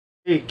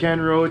Hey, Ken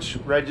Roach,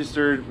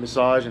 registered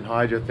massage and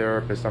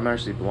hydrotherapist. I'm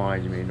actually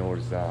blind, you may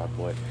notice that,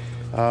 but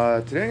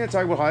today I'm going to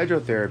talk about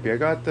hydrotherapy. I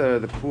got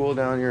the pool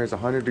down here is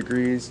 100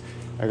 degrees.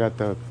 I got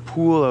the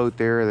pool out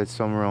there that's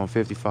somewhere around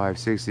 55,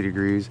 60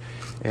 degrees,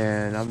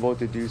 and I'm about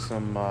to do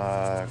some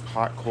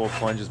hot, cold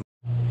plunges.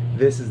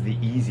 This is the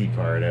easy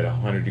part at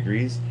 100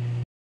 degrees.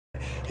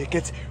 It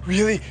gets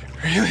really,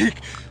 really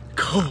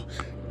cold,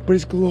 but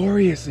it's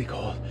gloriously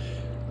cold.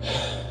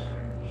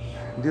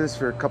 Do this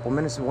for a couple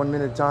minutes, 1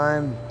 minute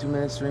time, 2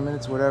 minutes, 3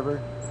 minutes, whatever.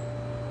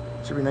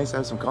 Should be nice to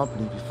have some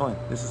company, it'd be fun.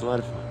 This is a lot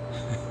of fun.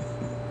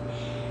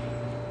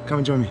 Come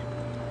and join me.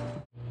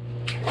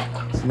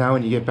 So now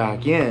when you get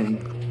back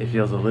in, it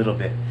feels a little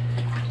bit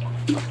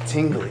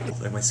tingly.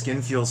 Like my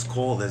skin feels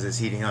cold as it's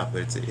heating up,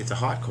 but it's a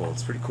hot cold.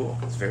 It's pretty cool.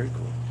 It's very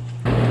cool.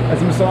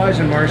 As a massage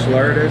and martial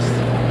artist,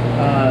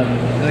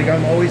 like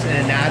I'm always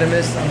an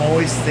anatomist. I'm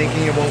always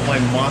thinking about my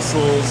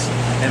muscles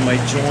and my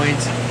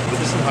joints. But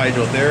this is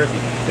hydrotherapy.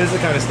 This is the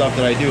kind of stuff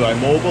that I do. I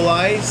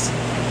mobilize,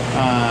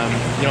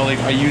 you know, like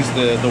I use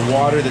the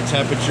water, the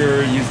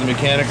temperature, use the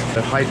mechanics,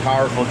 the high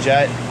powerful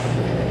jet.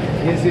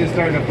 You can see it's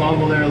starting to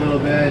bubble there a little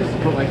bit. Just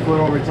put my foot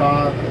over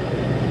top.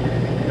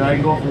 You know, I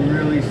can go from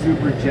really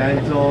super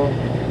gentle.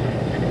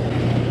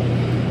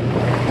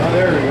 Oh,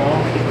 there we go.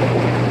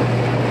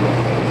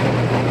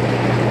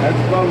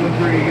 That's bubbling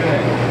pretty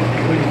good.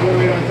 When you put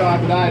it on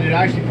top of that, it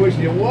actually pushes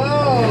you,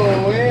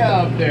 whoa, way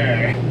up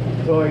there.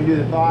 So I can do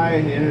the thigh,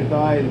 the inner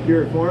thigh, the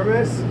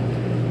piriformis,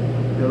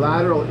 the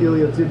lateral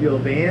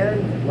iliotibial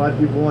band. A lot of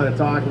people want to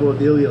talk about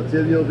the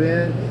iliotibial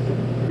band.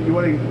 You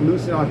want to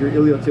loosen off your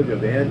iliotibial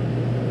band.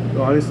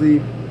 So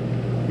honestly,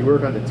 you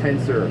work on the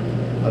tensor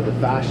of the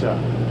fascia,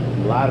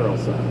 the lateral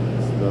side.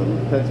 It's the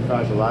tensor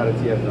fascia lata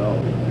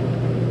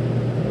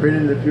TFL. Right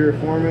into the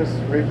piriformis,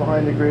 right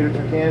behind the greater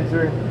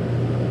trochanter.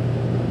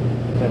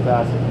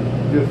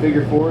 Fantastic. Do a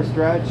figure 4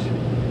 stretch.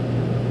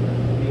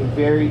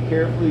 Very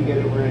carefully get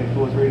it where it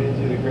goes right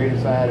into the greater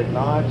sciatic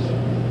notch.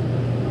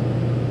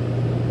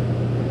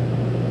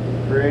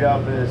 Right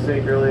up into the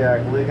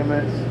sacroiliac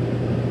ligaments.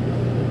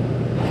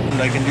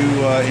 I can do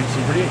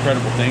some pretty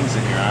incredible things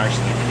in here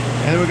actually.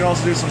 And then we can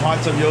also do some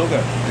hot tub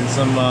yoga and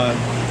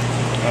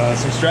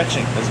some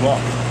stretching as well.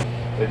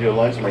 I do a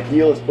lunge, my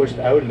heel is pushed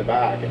out in the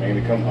back, and I'm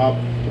going to come up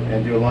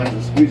and do a lunge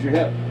and squeeze your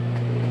hip.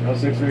 No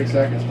 6 or 8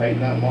 seconds,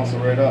 tighten that muscle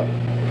right up.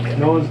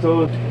 Nose,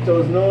 toes,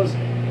 toes, nose.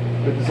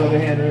 Put this other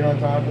hand right on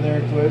top of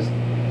there, twist,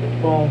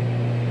 boom.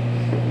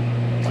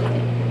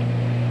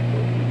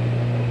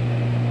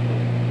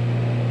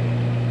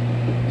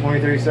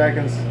 20-30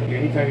 seconds.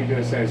 Anytime you're doing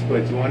a center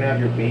splits, you want to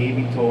have your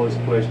baby toes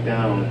pushed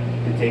down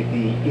to take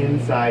the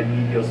inside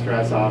medial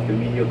stress off the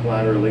medial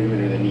collateral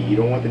ligament of the knee. You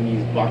don't want the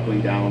knees buckling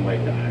down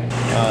like that.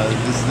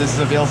 This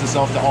avails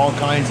itself to all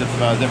kinds of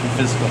different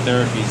physical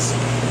therapies,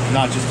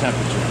 not just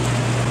temperature.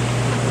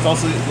 It's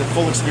also the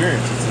full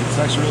experience. It's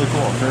actually really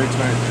cool. Very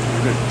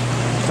expensive. Good.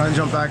 Time to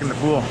jump back in the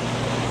pool.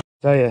 I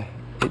tell you,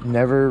 it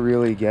never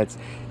really gets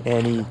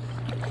any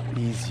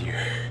easier,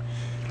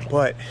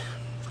 but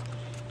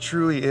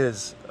truly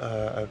is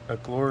a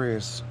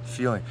glorious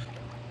feeling.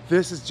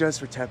 This is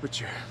just for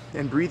temperature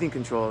and breathing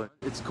control.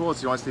 It's cool,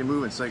 so you want to stay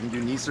moving, so I can do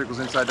knee circles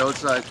inside,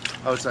 outside,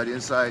 outside,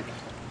 inside,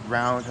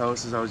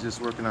 roundhouses. I was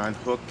just working on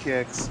hook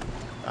kicks,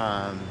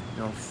 you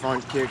know,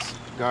 front kicks,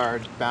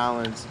 guard,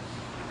 balance.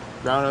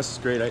 Roundhouse is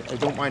great. I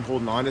don't mind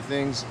holding on to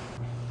things.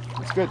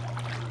 It's good.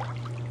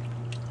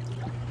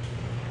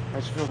 I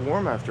just feel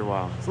warm after a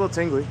while. It's a little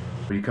tingly.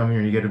 You come here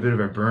and you get a bit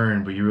of a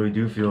burn, but you really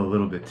do feel a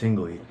little bit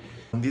tingly.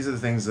 And these are the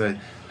things that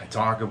I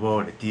talk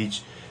about, I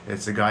teach.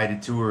 It's a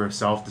guided tour of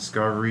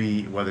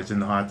self-discovery, whether it's in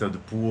the hot tub, the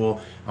pool,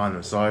 on the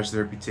massage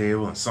therapy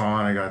table, and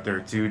sauna I got there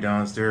too,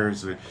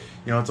 downstairs. But,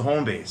 you know, it's a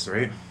home base,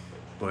 right?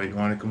 But you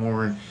want to come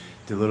over and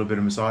do a little bit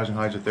of massage and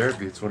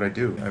hydrotherapy. It's what I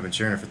do. I've been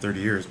sharing it for 30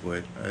 years,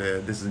 but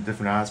this is a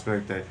different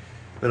aspect that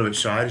I'm a little bit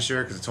shy to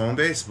share because it's home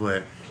base,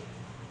 but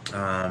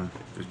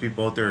there's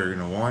people out there who are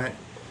going to want it.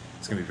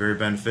 It's going to be very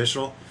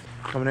beneficial.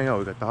 Coming out,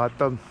 we got the hot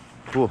tub,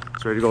 pool.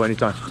 It's ready to go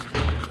anytime.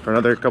 For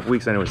another couple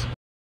weeks anyways.